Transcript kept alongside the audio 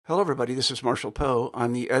Hello, everybody. This is Marshall Poe.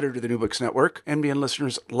 I'm the editor of the New Books Network. NBN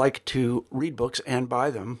listeners like to read books and buy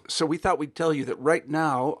them. So we thought we'd tell you that right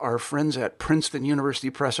now, our friends at Princeton University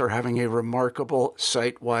Press are having a remarkable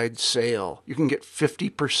site-wide sale. You can get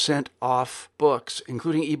 50% off books,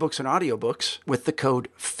 including ebooks and audiobooks, with the code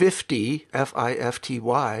 50,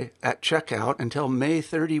 F-I-F-T-Y, at checkout until May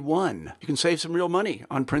 31. You can save some real money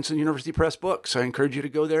on Princeton University Press books. I encourage you to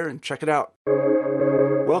go there and check it out.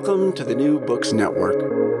 Welcome to the New Books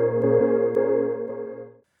Network.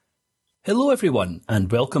 Hello everyone,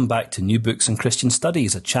 and welcome back to New Books and Christian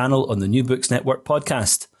Studies, a channel on the New Books Network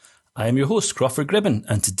podcast. I am your host, Crawford Gribben,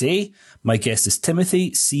 and today my guest is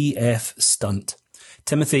Timothy C.F. Stunt.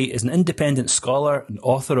 Timothy is an independent scholar and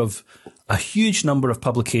author of a huge number of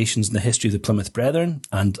publications in the history of the Plymouth Brethren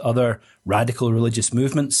and other radical religious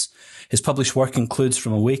movements. His published work includes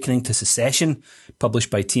From Awakening to Secession, published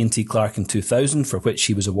by T&T Clark in 2000, for which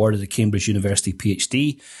he was awarded a Cambridge University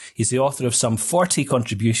PhD. He's the author of some 40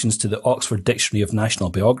 contributions to the Oxford Dictionary of National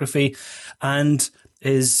Biography and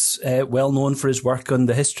is well known for his work on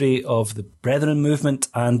the history of the Brethren movement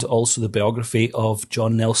and also the biography of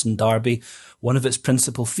John Nelson Darby, one of its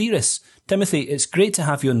principal theorists. Timothy, it's great to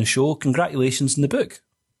have you on the show. Congratulations on the book.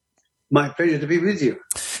 My pleasure to be with you.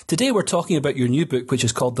 Today we're talking about your new book, which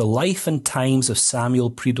is called The Life and Times of Samuel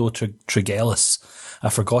Prideaux Tregelles, a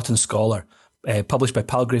Forgotten Scholar, published by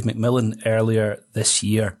Palgrave Macmillan earlier this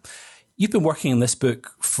year. You've been working on this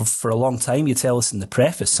book for a long time, you tell us in the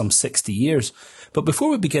preface, some 60 years. But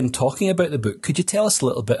before we begin talking about the book, could you tell us a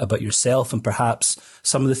little bit about yourself and perhaps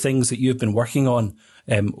some of the things that you've been working on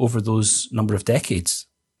over those number of decades?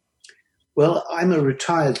 Well, I'm a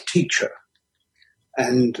retired teacher,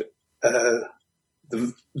 and the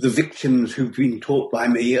victims who've been taught by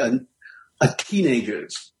me are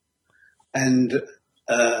teenagers. And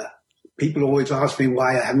people always ask me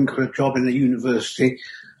why I haven't got a job in a university.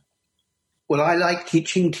 Well, I like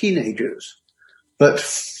teaching teenagers, but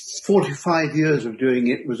 45 years of doing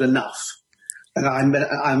it was enough. And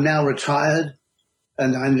I'm now retired,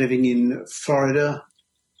 and I'm living in Florida,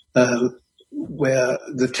 where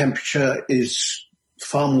the temperature is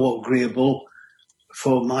far more agreeable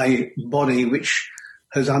for my body, which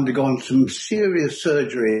has undergone some serious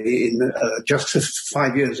surgery just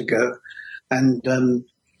 5 years ago, and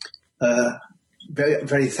very,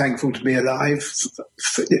 very thankful to be alive,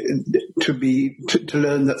 to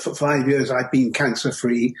learn that for 5 years I've been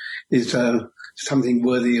cancer-free is something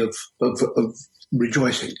worthy of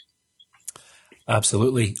rejoicing.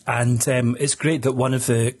 Absolutely. And it's great that one of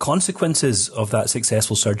the consequences of that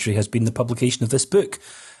successful surgery has been the publication of this book,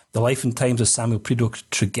 The Life and Times of Samuel Prideaux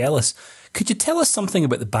Tregelles. Could you tell us something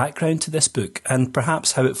about the background to this book and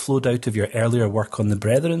perhaps how it flowed out of your earlier work on the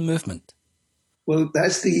Brethren movement? Well,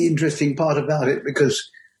 that's the interesting part about it,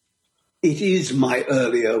 because it is my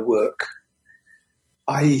earlier work.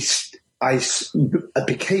 I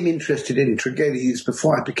became interested in Tregelles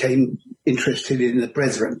before I became interested in the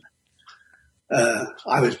Brethren.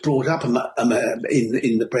 I was brought up in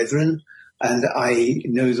the Brethren, and I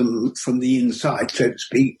know them from the inside, so to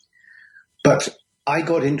speak. But I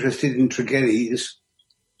got interested in Tregelles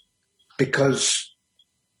because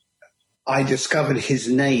I discovered his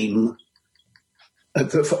name in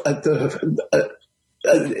the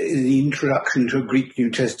introduction to a Greek New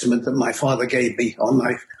Testament that my father gave me on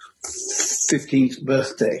my 15th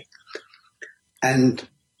birthday. And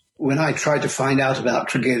when I tried to find out about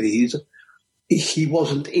Tregelles, he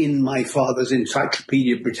wasn't in my father's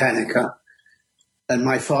Encyclopedia Britannica. And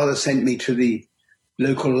my father sent me to the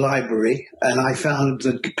local library, and I found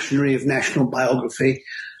the Dictionary of National Biography,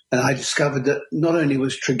 and I discovered that not only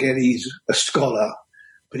was Tregelles a scholar,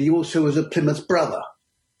 but he also was a Plymouth Brother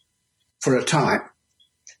for a time.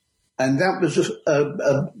 And that was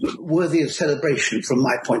worthy of celebration from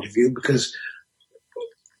my point of view, because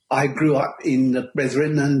I grew up in the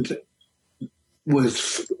Brethren and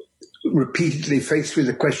was repeatedly faced with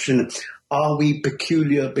the question, are we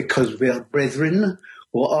peculiar because we are brethren,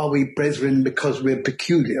 or are we brethren because we're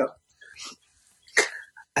peculiar?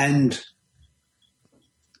 And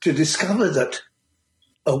to discover that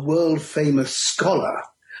a world-famous scholar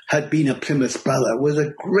had been a Plymouth Brother was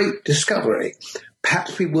a great discovery.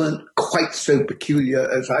 Perhaps we weren't quite so peculiar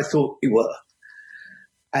as I thought we were.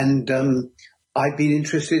 And I've been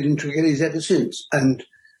interested in Tregelles ever since. And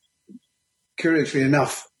curiously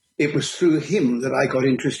enough, it was through him that I got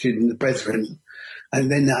interested in the Brethren.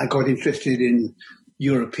 And then I got interested in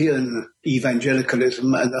European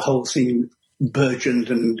evangelicalism, and the whole thing burgeoned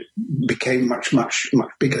and became much, much,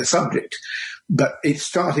 much bigger subject. But it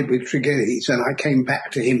started with Tregelles, and I came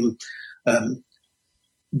back to him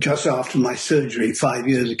just after my surgery 5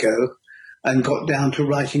 years ago, and got down to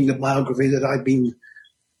writing the biography that I've been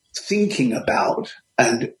thinking about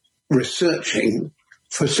and researching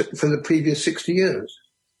for the previous 60 years.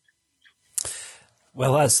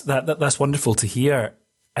 Well, that's wonderful to hear.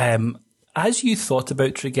 As you thought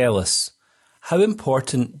about Tregelles, how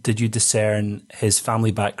important did you discern his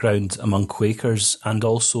family background among Quakers and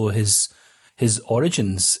also his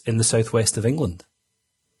origins in the southwest of England?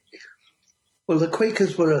 Well, the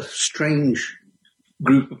Quakers were a strange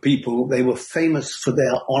group of people. They were famous for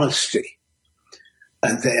their honesty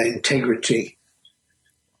and their integrity,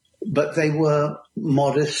 but they were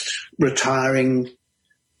modest, retiring.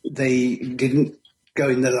 They didn't go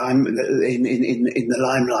in the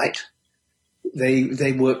limelight.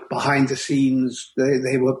 They worked behind the scenes.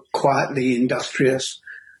 They were quietly industrious,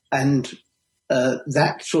 and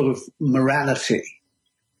that sort of morality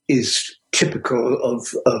is typical of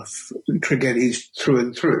Tregelles through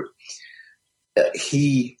and through.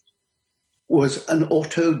 He was an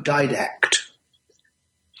autodidact.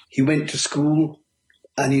 He went to school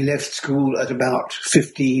and he left school at about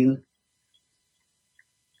 15.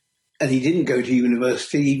 And he didn't go to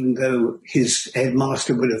university, even though his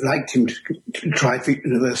headmaster would have liked him to try for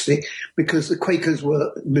university, because the Quakers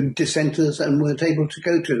were dissenters and weren't able to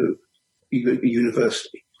go to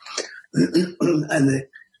university. And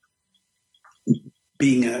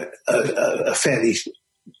being a fairly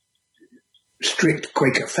strict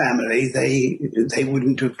Quaker family, they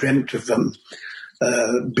wouldn't have dreamt of them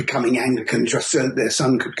becoming Anglican just so that their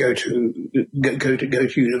son could go to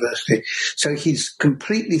university. So he's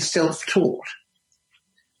completely self-taught,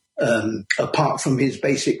 apart from his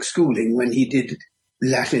basic schooling when he did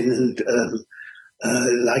Latin and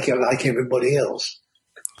like everybody else.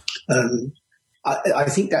 I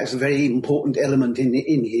think that's a very important element in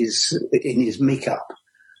his makeup.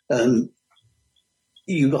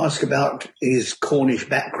 You ask about his Cornish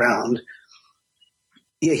background.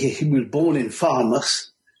 Yeah, he was born in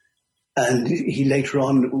Falmouth, and he later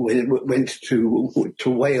on went to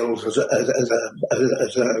Wales as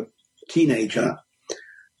a teenager,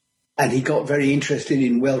 and he got very interested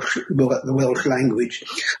in the Welsh language.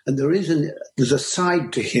 And there's a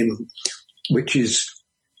side to him which is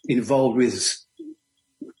involved with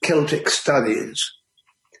Celtic studies,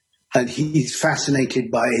 and he's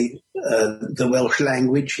fascinated by the Welsh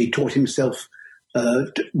language. He taught himself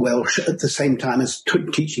Welsh at the same time as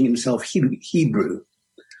teaching himself Hebrew.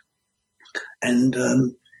 And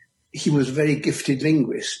he was a very gifted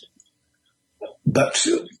linguist. But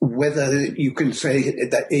whether you can say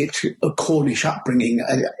that it's a Cornish upbringing,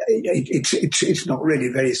 it's not really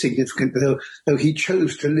very significant, though he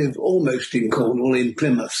chose to live almost in Cornwall, in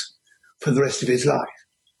Plymouth, for the rest of his life.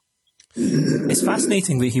 It's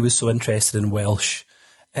fascinating that he was so interested in Welsh.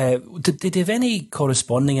 Did he have any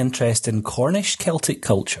corresponding interest in Cornish Celtic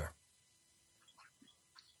culture?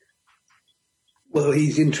 Well,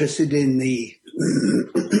 he's interested in the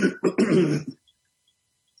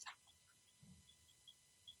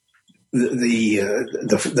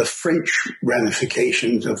the French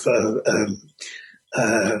ramifications of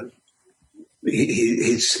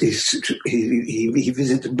he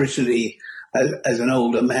visited Brittany as an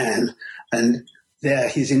older man, and there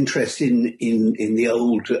his interest in the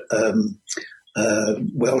old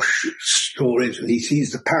Welsh stories, and he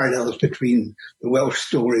sees the parallels between the Welsh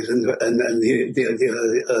stories and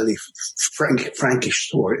the early Frankish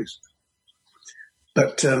stories.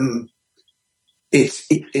 But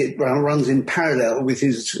it runs in parallel with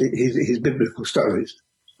his biblical studies.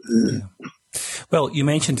 Yeah. Well, you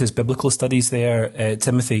mentioned his biblical studies there,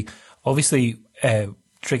 Timothy. Obviously,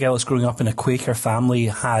 Tregelles, growing up in a Quaker family,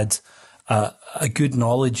 had a good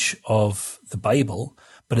knowledge of the Bible,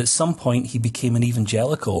 but at some point he became an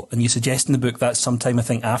evangelical. And you suggest in the book that's sometime, I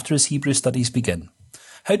think, after his Hebrew studies begin.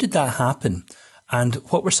 How did that happen? And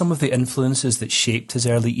what were some of the influences that shaped his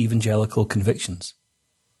early evangelical convictions?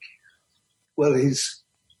 Well, his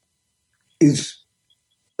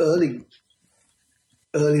early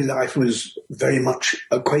life was very much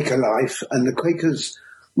a Quaker life, and the Quakers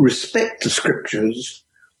respect the scriptures,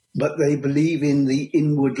 but they believe in the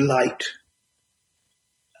inward light.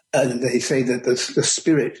 And they say that the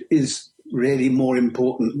spirit is really more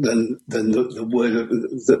important than the word of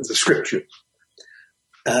the scripture.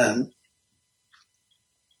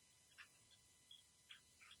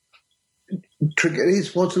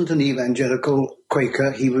 Tregelles wasn't an evangelical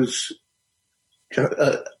Quaker. He was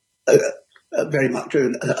very much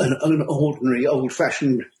an ordinary,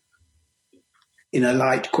 old-fashioned, inner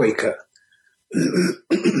light Quaker.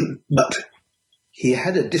 But he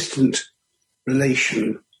had a distant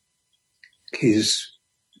relation. His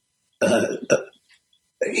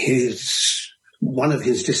one of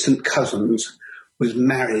his distant cousins was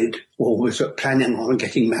married, or was planning on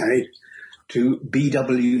getting married, to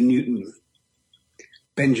B.W. Newton,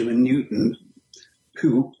 Benjamin Newton,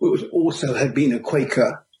 who also had been a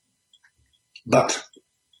Quaker, but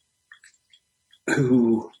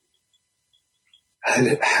who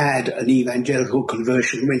had an evangelical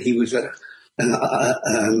conversion when he was a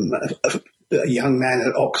young man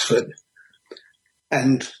at Oxford.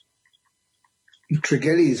 And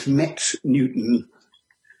Tregelles met Newton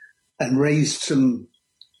and raised some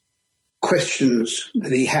questions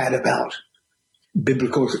that he had about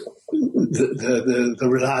biblical, the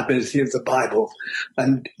reliability of the Bible.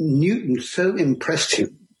 And Newton so impressed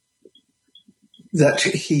him that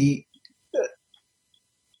he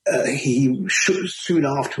soon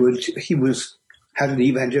afterwards, he had an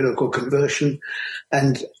evangelical conversion,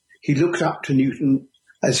 and he looked up to Newton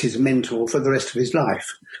as his mentor for the rest of his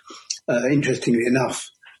life. Interestingly enough,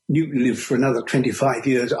 Newton lived for another 25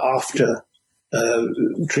 years after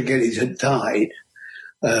Tregelles had died.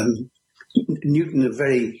 Newton, a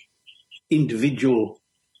very individual,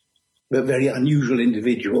 a very unusual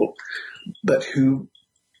individual, but who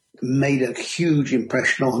made a huge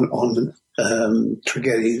impression on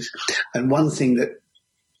Tregelles. And one thing that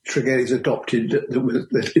Tregelles adopted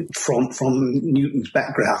from Newton's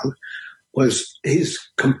background was his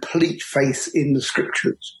complete faith in the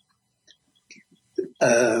scriptures.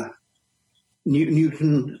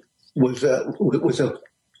 Newton was a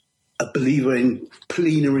believer in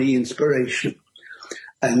plenary inspiration,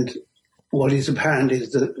 and what is apparent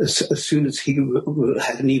is that as soon as he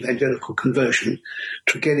had an evangelical conversion,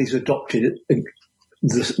 Tregelles adopted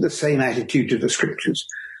the same attitude to the scriptures.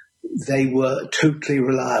 They were totally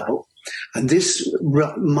reliable. And this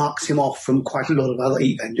marks him off from quite a lot of other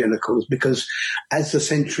evangelicals, because as the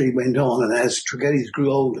century went on and as Tregelles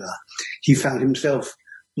grew older, he found himself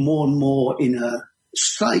more and more in a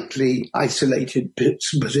slightly isolated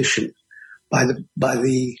position by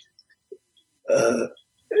the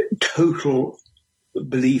total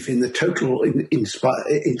belief in the total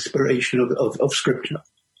inspiration of Scripture.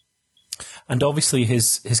 And obviously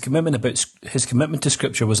his commitment to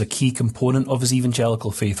Scripture was a key component of his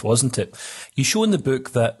evangelical faith, wasn't it? You show in the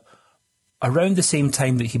book that around the same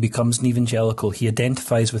time that he becomes an evangelical, he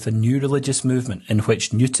identifies with a new religious movement in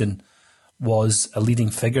which Newton was a leading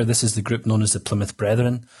figure. This is the group known as the Plymouth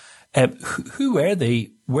Brethren. Who were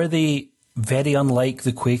they? Were they very unlike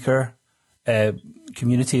the Quaker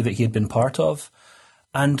community that he had been part of?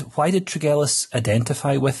 And why did Tregelles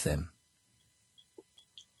identify with them?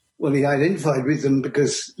 Well, he identified with them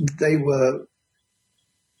because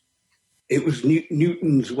it was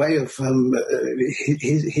Newton's way of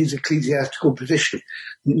his ecclesiastical position.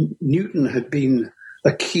 Newton had been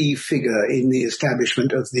a key figure in the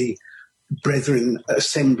establishment of the Brethren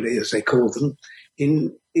Assembly, as they call them,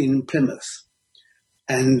 in Plymouth.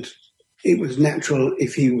 And it was natural,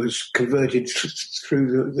 if he was converted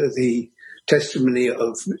through the testimony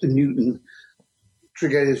of Newton,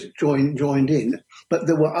 Tregelles joined in. But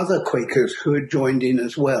there were other Quakers who had joined in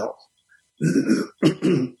as well.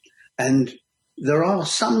 And there are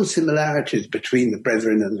some similarities between the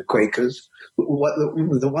Brethren and the Quakers.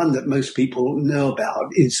 The one that most people know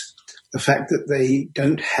about is the fact that they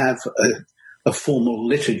don't have a formal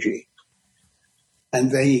liturgy.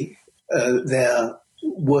 And their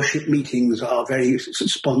worship meetings are very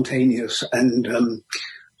spontaneous and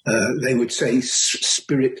they would say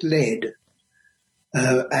spirit-led.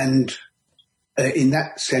 And in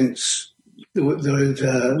that sense,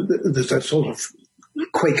 there's a sort of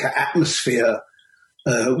Quaker atmosphere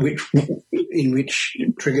in which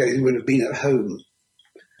Tregelles would have been at home.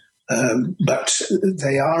 But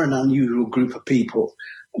they are an unusual group of people.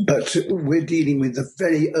 But we're dealing with the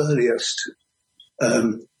very earliest.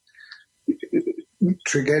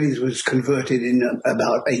 Tregelles was converted in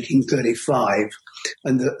about 1835,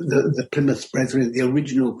 and the Plymouth Brethren, the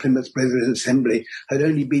original Plymouth Brethren Assembly, had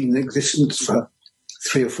only been in existence for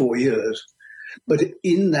 3 or 4 years. But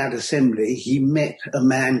in that assembly, he met a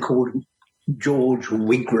man called George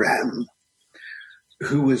Wigram,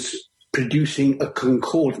 who was producing a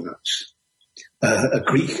concordance, a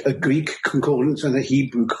Greek concordance and a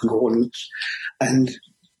Hebrew concordance, and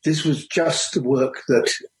this was just the work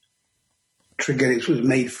that Tregelles was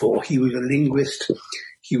made for. He was a linguist.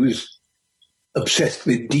 He was obsessed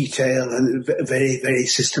with detail and very, very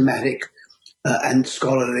systematic and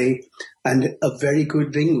scholarly, and a very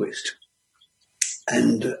good linguist.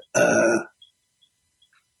 And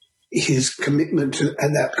his commitment to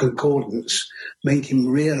that concordance made him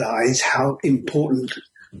realize how important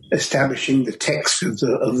establishing the text of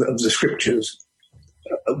the scriptures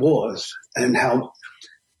was, and how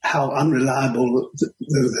how unreliable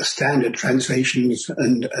the standard translations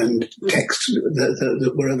and texts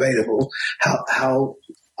that were available, how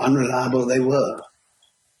unreliable they were.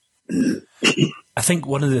 I think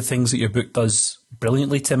one of the things that your book does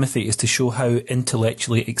brilliantly, Timothy, is to show how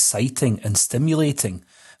intellectually exciting and stimulating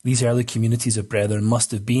these early communities of brethren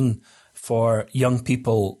must have been for young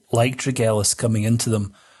people like Tregelles coming into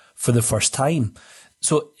them for the first time.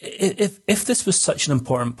 So if this was such an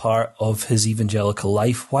important part of his evangelical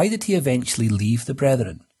life, why did he eventually leave the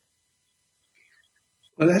Brethren?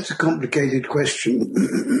 Well, that's a complicated question.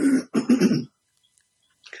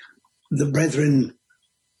 The Brethren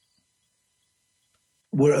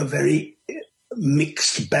were a very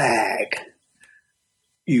mixed bag.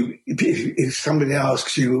 If somebody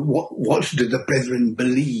asks you, what do the Brethren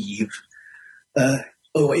believe?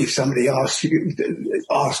 Or if somebody asked in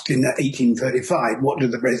 1835, what do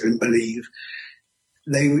the Brethren believe?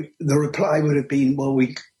 The reply would have been, well,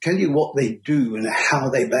 we tell you what they do and how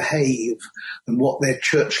they behave and what their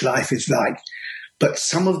church life is like. But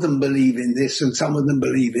some of them believe in this and some of them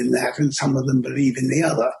believe in that and some of them believe in the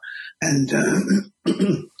other. And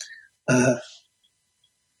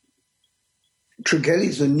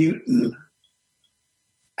Tregelles and Newton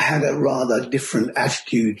had a rather different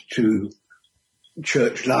attitude to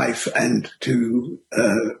church life and to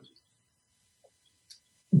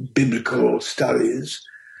biblical studies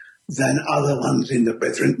than other ones in the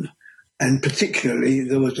Brethren. And particularly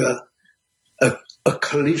there was a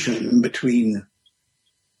collision between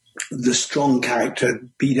the strong character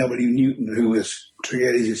B.W. Newton, who was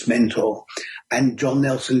Tregelles' mentor, and John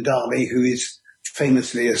Nelson Darby, who is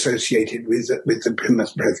famously associated with the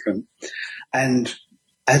Plymouth Brethren. And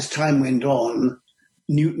as time went on,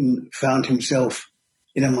 Newton found himself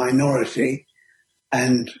in a minority,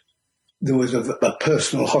 and there was a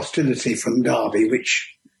personal hostility from Darby,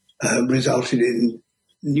 which resulted in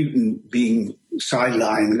Newton being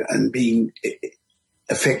sidelined and being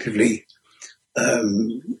effectively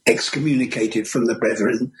excommunicated from the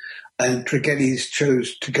Brethren. And Tregelles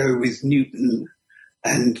chose to go with Newton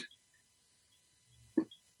and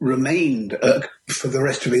remained for the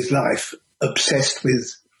rest of his life obsessed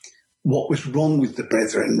with what was wrong with the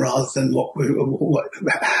Brethren rather than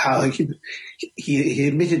how he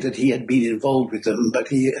admitted that he had been involved with them, but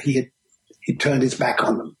he turned his back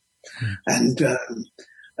on them. And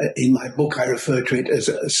in my book, I refer to it as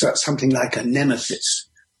something like a nemesis,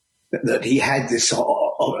 that he had this.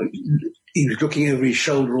 He was looking over his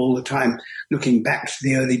shoulder all the time, looking back to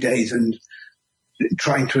the early days and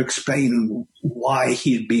trying to explain why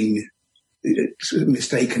he had been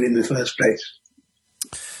mistaken in the first place.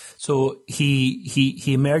 So he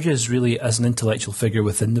emerges really as an intellectual figure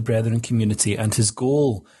within the Brethren community, and his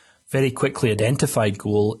goal, very quickly identified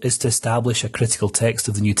goal, is to establish a critical text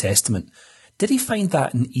of the New Testament. Did he find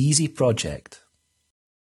that an easy project?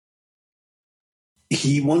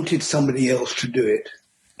 He wanted somebody else to do it,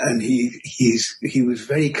 and he was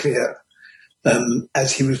very clear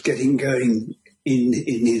as he was getting going in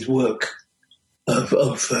his work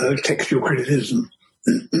of textual criticism.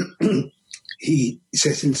 He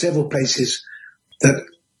says in several places that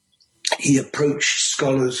he approached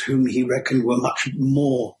scholars whom he reckoned were much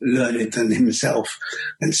more learned than himself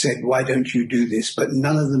and said, why don't you do this? But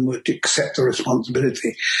none of them would accept the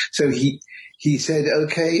responsibility. So he said,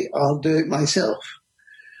 okay, I'll do it myself.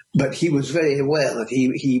 But he was very aware that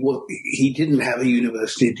he didn't have a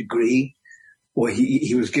university degree, or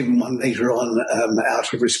he was given one later on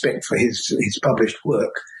out of respect for his published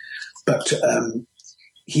work. But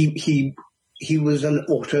he was an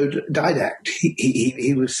autodidact.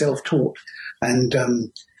 He was self-taught, and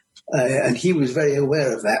he was very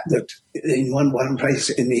aware of that. That in one place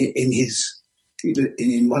in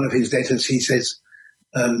one of his letters, he says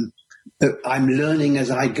that I'm learning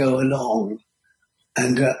as I go along,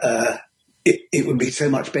 and it would be so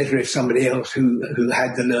much better if somebody else who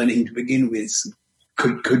had the learning to begin with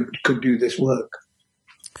could do this work.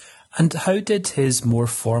 And how did his more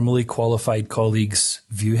formally qualified colleagues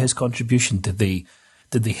view his contribution? Did they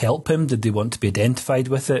help him? Did they want to be identified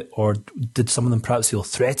with it? Or did some of them perhaps feel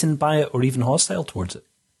threatened by it or even hostile towards it?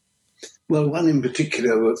 Well, one in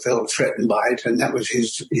particular felt threatened by it, and that was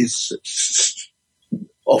his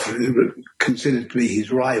often considered to be his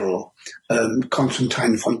rival,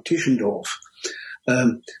 Constantine von Tischendorf.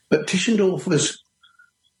 But Tischendorf was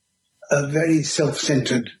a very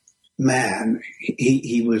self-centered man.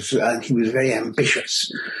 He was very ambitious.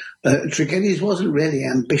 Tregelles wasn't really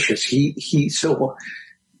ambitious. He saw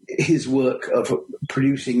his work of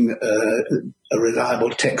producing a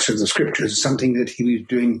reliable text of the scriptures as something that he was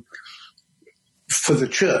doing for the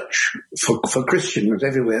church, for Christians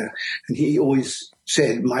everywhere. And he always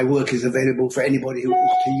said, my work is available for anybody who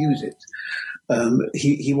wants to use it.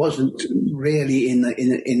 He wasn't really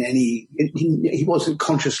he wasn't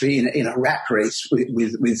consciously in a rat race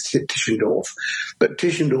with Tischendorf, but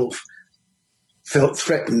Tischendorf felt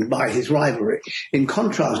threatened by his rivalry. In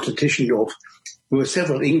contrast to Tischendorf, there were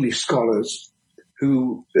several English scholars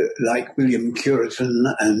who, like William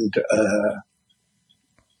Cureton and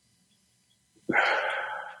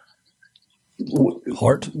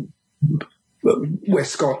Hort,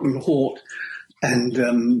 Westcott and Hort,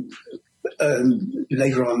 and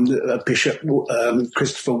later on Bishop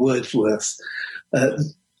Christopher Wordsworth.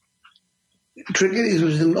 Tregelles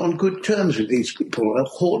was on good terms with these people,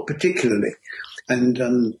 Hort particularly.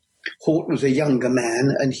 And Hort was a younger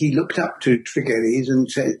man, and he looked up to Tregelles and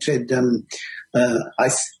said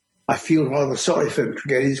I feel rather sorry for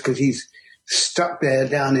Tregelles because he's stuck there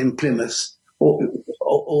down in Plymouth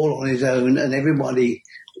all on his own, and everybody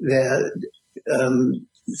there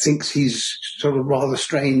thinks he's sort of rather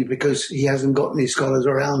strange because he hasn't got any scholars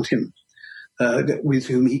around him with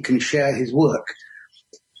whom he can share his work.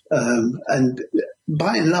 And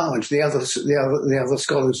by and large, the other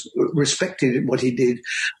scholars respected what he did,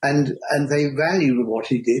 and they valued what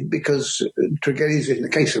he did because Tregelles, in the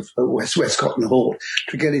case of Westcott and Hort,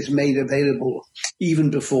 Tregelles made available even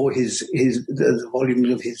before the volumes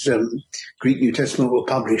of his Greek New Testament were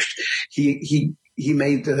published. He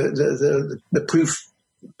made the proof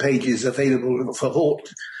pages available for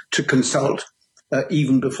Hort to consult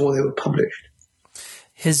even before they were published.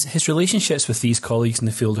 His relationships with these colleagues in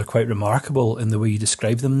the field are quite remarkable in the way you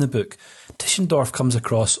describe them in the book. Tischendorf comes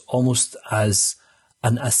across almost as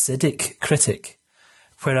an acidic critic,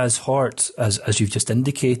 whereas Hort, as you've just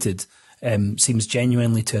indicated, seems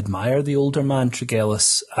genuinely to admire the older man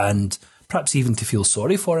Tregelles and perhaps even to feel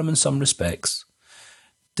sorry for him in some respects.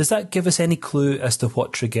 Does that give us any clue as to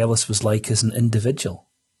what Tregelles was like as an individual?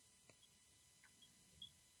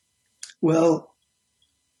 Well,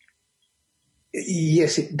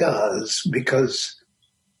 yes, it does, because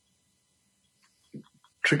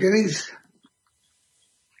Tregelles,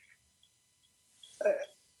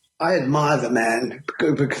 I admire the man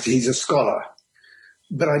because he's a scholar,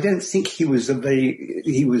 but I don't think he was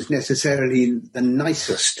necessarily the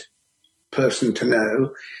nicest person to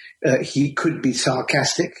know. He could be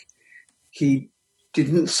sarcastic. He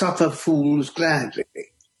didn't suffer fools gladly.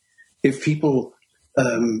 If people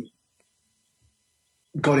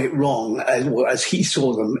got it wrong as he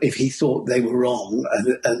saw them, if he thought they were wrong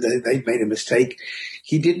and they'd made a mistake,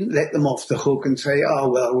 he didn't let them off the hook and say, oh,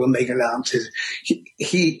 well, we'll make allowances.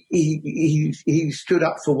 He stood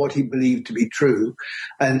up for what he believed to be true.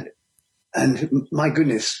 And my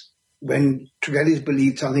goodness, when Tregelles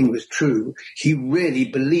believed something was true, he really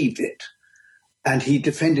believed it. And he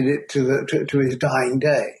defended it to his dying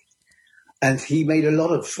day. And he made a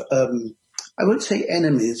lot of, I won't say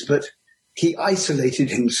enemies, but he isolated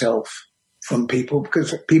himself from people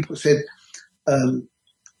because people said,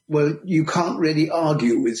 well, you can't really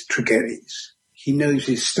argue with Tregelles. He knows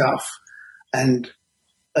his stuff. And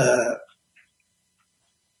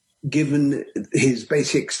given his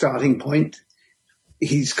basic starting point,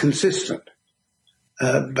 he's consistent.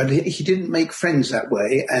 But he didn't make friends that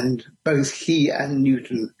way. And both he and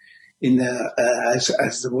Newton, as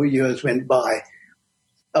the years went by,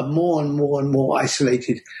 are more and more and more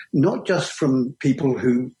isolated, not just from people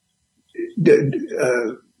who,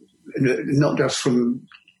 not just from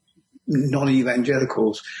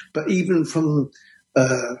non-evangelicals, but even from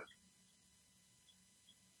there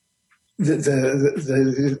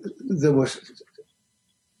was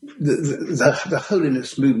the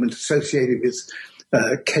holiness movement associated with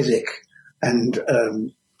Keswick and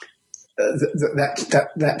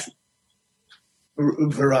that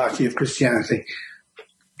variety of Christianity.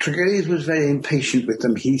 Tregelles was very impatient with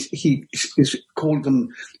them. He called them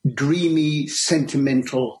dreamy,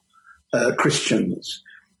 sentimental Christians.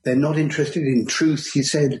 They're not interested in truth, he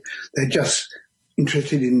said. They're just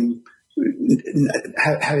interested in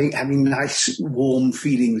having nice, warm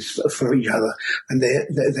feelings for each other, and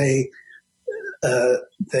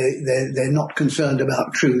they're not concerned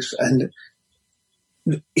about truth. And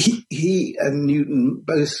he and Newton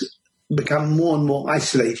both become more and more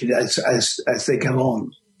isolated as they go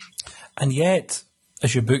on. And yet,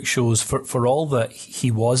 as your book shows, for all that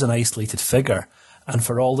he was an isolated figure, and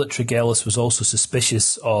for all that Tregelles was also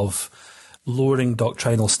suspicious of lowering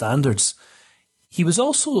doctrinal standards, he was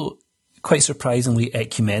also quite surprisingly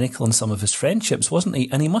ecumenical in some of his friendships, wasn't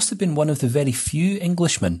he? And he must have been one of the very few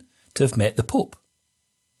Englishmen to have met the Pope.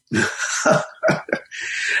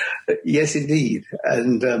 Yes, indeed.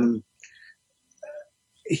 And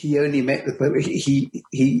he only met the Pope.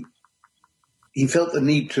 He felt the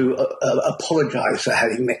need to apologize for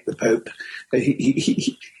having met the Pope.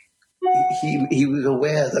 He was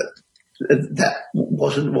aware that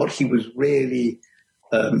wasn't what he was really.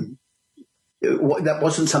 That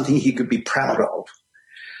wasn't something he could be proud of.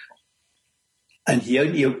 And he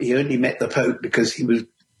only met the Pope because he was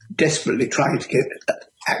desperately trying to get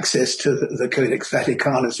access to the Codex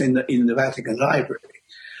Vaticanus in the Vatican Library.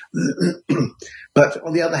 But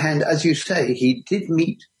on the other hand, as you say, he did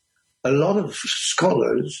meet a lot of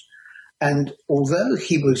scholars, and although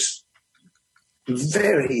he was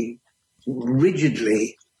very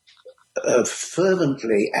rigidly,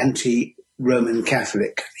 fervently anti-Roman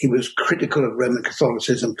Catholic, he was critical of Roman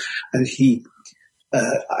Catholicism, and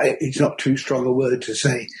it's not too strong a word to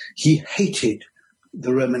say, he hated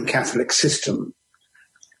the Roman Catholic system.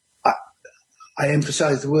 I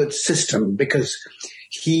emphasize the word system because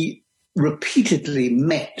he repeatedly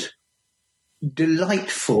met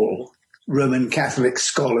delightful Roman Catholic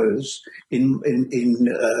scholars in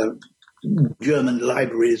German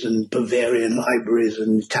libraries and Bavarian libraries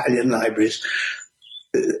and Italian libraries.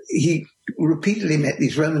 He repeatedly met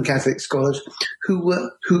these Roman Catholic scholars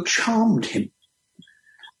who charmed him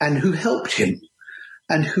and who helped him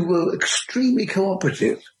and who were extremely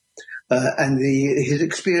cooperative. And his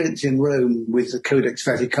experience in Rome with the Codex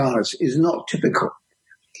Vaticanus is not typical.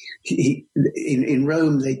 In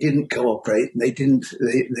Rome, they didn't cooperate. They didn't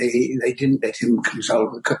let him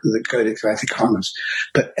consult the Codex Vaticanus.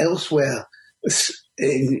 But elsewhere,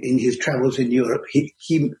 in his travels in Europe, he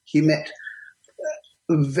met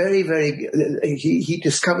very, very. He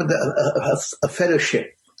discovered a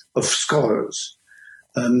fellowship of scholars,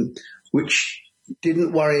 which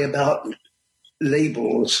didn't worry about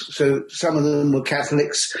labels. So some of them were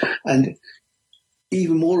Catholics, and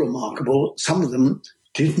even more remarkable, some of them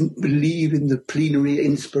didn't believe in the plenary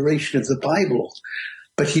inspiration of the Bible,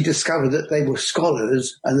 but he discovered that they were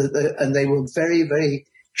scholars and they were very, very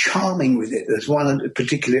charming with it. There's one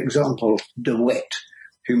particular example, De Wet,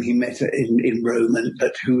 whom he met in Rome,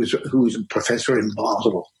 but who was a professor in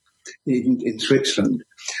Basel in Switzerland,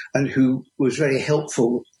 and who was very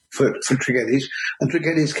helpful for Tregelles. And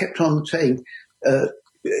Tregelles kept on saying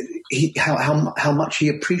how much he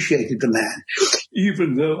appreciated the man,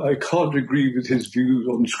 even though I can't agree with his views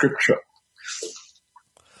on Scripture.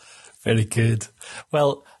 Very good.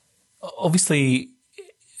 Well, obviously,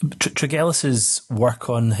 Tregelles' work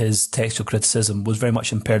on his textual criticism was very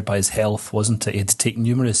much impaired by his health, wasn't it? He had to take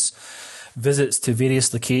numerous visits to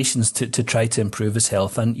various locations to try to improve his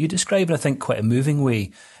health. And you describe in, I think, quite a moving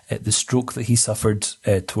way the stroke that he suffered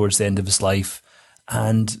towards the end of his life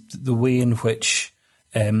and the way in which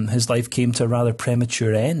his life came to a rather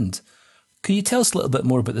premature end. Can you tell us a little bit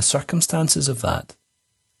more about the circumstances of that?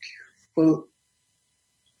 Well,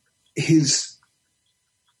 his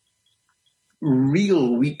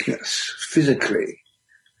real weakness physically,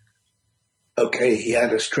 okay, he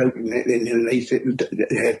had a stroke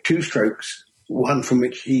he had two strokes, one from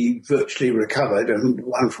which he virtually recovered and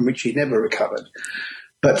one from which he never recovered.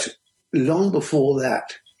 But long before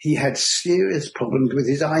that, he had serious problems with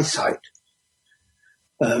his eyesight.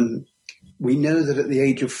 We know that at the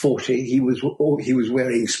age of 40, he was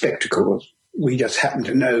wearing spectacles. We just happen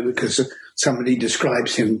to know because somebody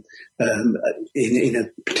describes him in a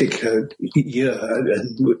particular year,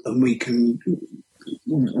 and we can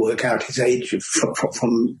work out his age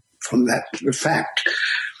from that fact.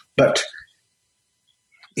 But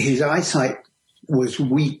his eyesight was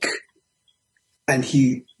weak, and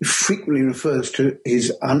he frequently refers to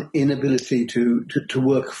his inability to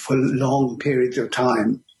work for long periods of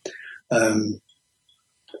time. And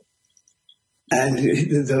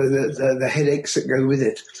the headaches that go with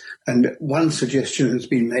it. And one suggestion has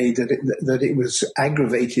been made that it was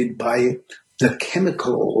aggravated by the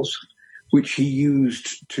chemicals which he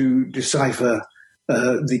used to decipher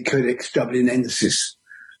the Codex Dublinensis,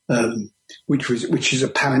 which is a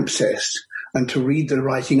palimpsest. And to read the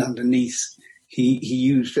writing underneath, he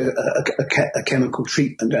used a chemical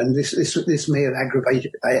treatment, and this may have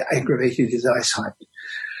aggravated his eyesight.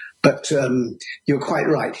 But you're quite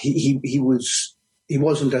right. He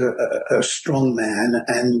wasn't a strong man,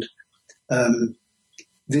 and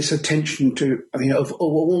this attention to, I mean, of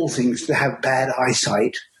all things, to have bad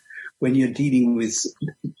eyesight when you're dealing with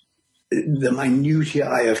the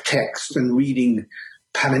minutiae of text and reading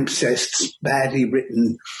palimpsests, badly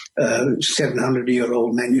written,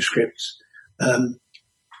 700-year-old manuscripts.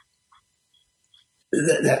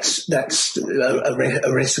 That's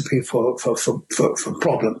a recipe for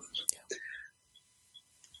problems.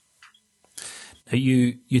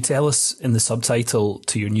 You tell us in the subtitle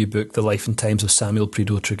to your new book, The Life and Times of Samuel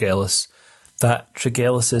Prideaux Tregelles, that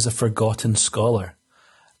Tregelles is a forgotten scholar.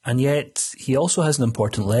 And yet he also has an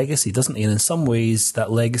important legacy, doesn't he? And in some ways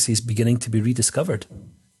that legacy is beginning to be rediscovered.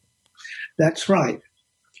 That's right.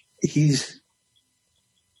 He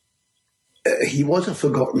was a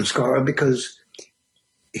forgotten scholar because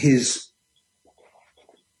his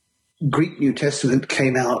Greek New Testament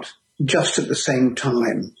came out just at the same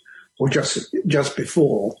time, or just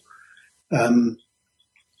before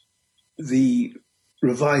the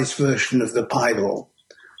revised version of the Bible,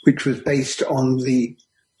 which was based on the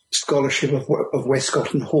scholarship of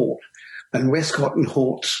Westcott and Hort. And Westcott and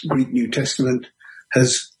Hort's Greek New Testament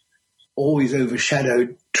has always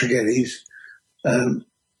overshadowed Tregelles,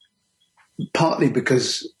 partly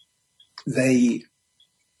because they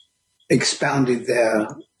expounded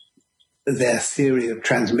their theory of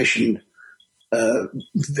transmission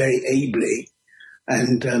very ably,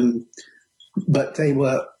 and but they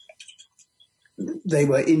were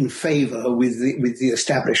in favour with the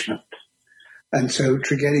establishment, and so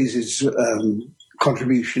Tregelles'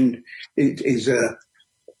 contribution is a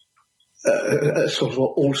sort of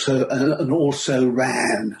also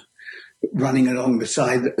ran running along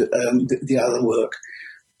beside the other work.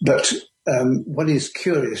 But what is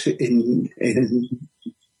curious in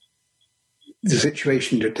the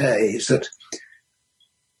situation today is that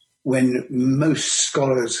when most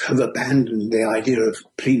scholars have abandoned the idea of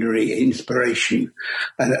plenary inspiration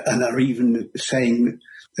and are even saying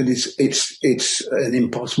that it's an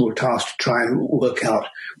impossible task to try and work out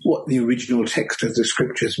what the original text of the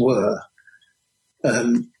scriptures were,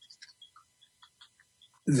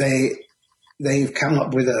 they've come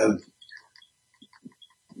up with a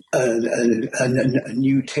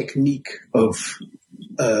new technique of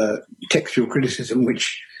textual criticism,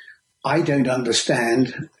 which I don't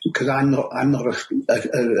understand because I'm not a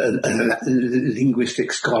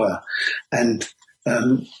linguistic scholar, and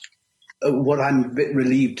what I'm a bit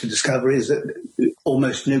relieved to discover is that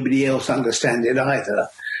almost nobody else understands it either,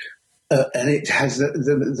 and it has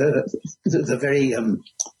the very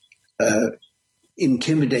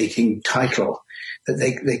intimidating title that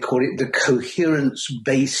they call it the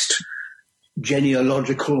coherence-based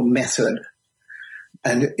genealogical method,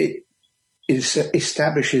 and it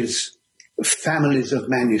establishes families of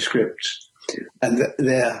manuscripts and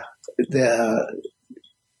their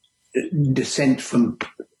descent from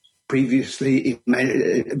previous earlier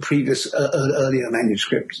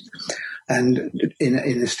manuscripts, and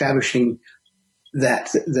in establishing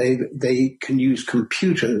that they can use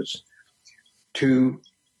computers to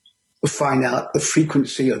find out the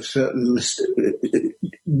frequency of certain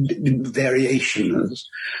variations,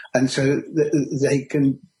 and so they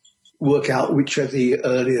can work out which are the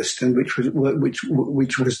earliest and which was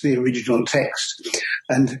the original text.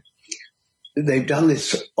 And they've done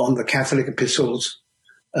this on the Catholic epistles,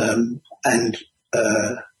 and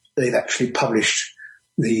they've actually published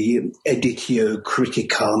the Editio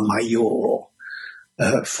Critica Major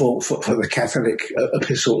for the Catholic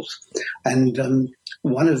epistles. And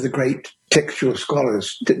one of the great textual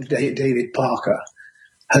scholars, David Parker,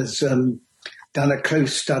 has done a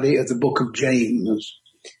close study of the Book of James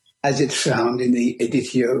as it's found in the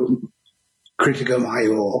Editio Critica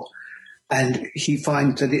Major, and he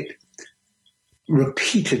finds that it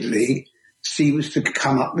repeatedly seems to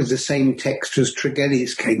come up with the same text as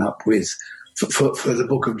Tregelles came up with for the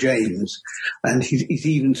Book of James, and he's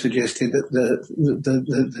even suggested that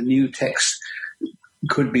the new text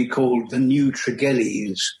could be called the New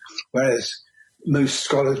Tregelles, whereas most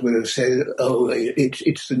scholars would have said, "Oh,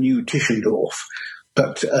 it's the New Tischendorf,"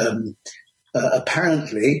 but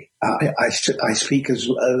apparently, I speak as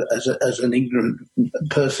an ignorant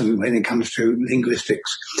person when it comes to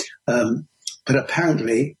linguistics, but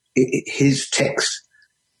apparently his text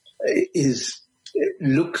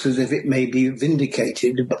looks as if it may be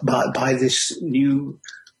vindicated by this new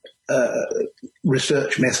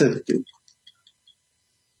research method.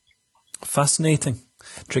 Fascinating.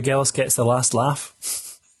 Tregelles gets the last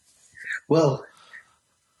laugh. Well,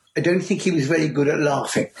 I don't think he was very good at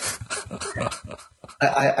laughing.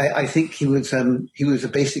 I think he was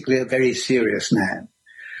basically a very serious man,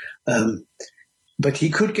 but he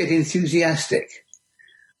could get enthusiastic,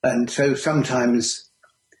 and so sometimes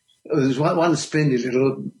there's one splendid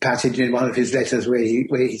little passage in one of his letters where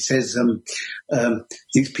he says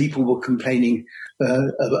these people were complaining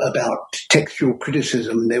about textual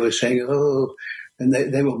criticism, and they were saying, "Oh," and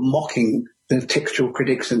they were mocking the textual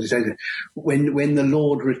critics, and said, when the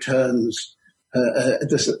Lord returns at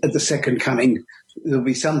the second coming, there'll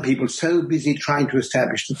be some people so busy trying to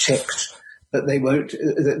establish the text that they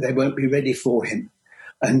won't be ready for him.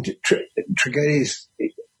 And Tregelles,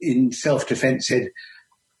 in self-defense, said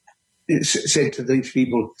to these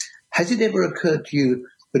people, has it ever occurred to you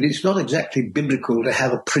that it's not exactly biblical to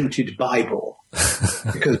have a printed Bible?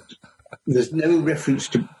 Because there's no reference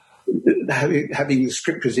to having the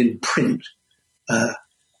scriptures in print in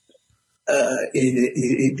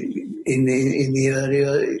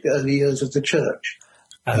the early years of the church.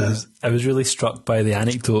 I was really struck by the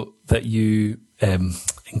anecdote that you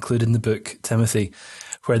include in the book, Timothy,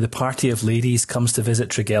 where the party of ladies comes to visit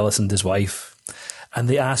Tregelles and his wife, and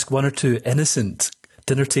they ask one or two innocent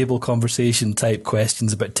dinner table conversation type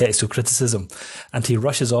questions about textual criticism, and he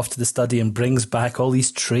rushes off to the study and brings back all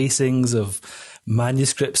these tracings of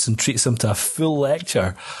manuscripts and treats them to a full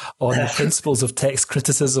lecture on the principles of text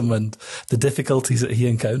criticism and the difficulties that he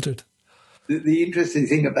encountered. The interesting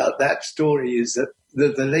thing about that story is that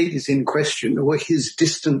the ladies in question were his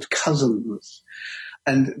distant cousins,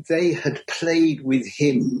 and they had played with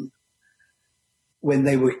him when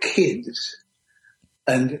they were kids.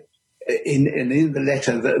 And in the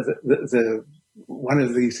letter, the one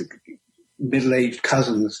of these middle-aged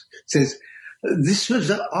cousins says, "This was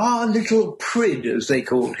our little Prid," as they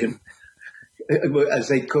called him,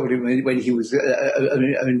 when he was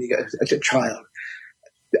only a child.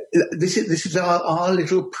 This is our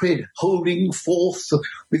little Prid holding forth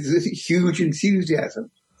with huge enthusiasm.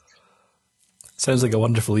 Sounds like a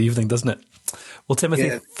wonderful evening, doesn't it? Well,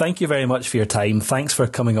 Timothy, Thank you very much for your time. Thanks for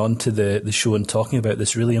coming on to the show and talking about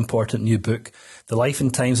this really important new book, The Life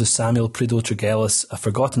and Times of Samuel Prideaux Tregelles, a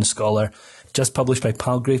Forgotten Scholar, just published by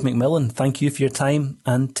Palgrave Macmillan. Thank you for your time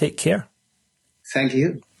and take care. Thank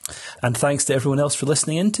you. And thanks to everyone else for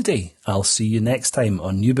listening in today. I'll see you next time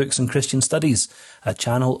on New Books and Christian Studies, a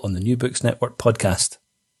channel on the New Books Network podcast.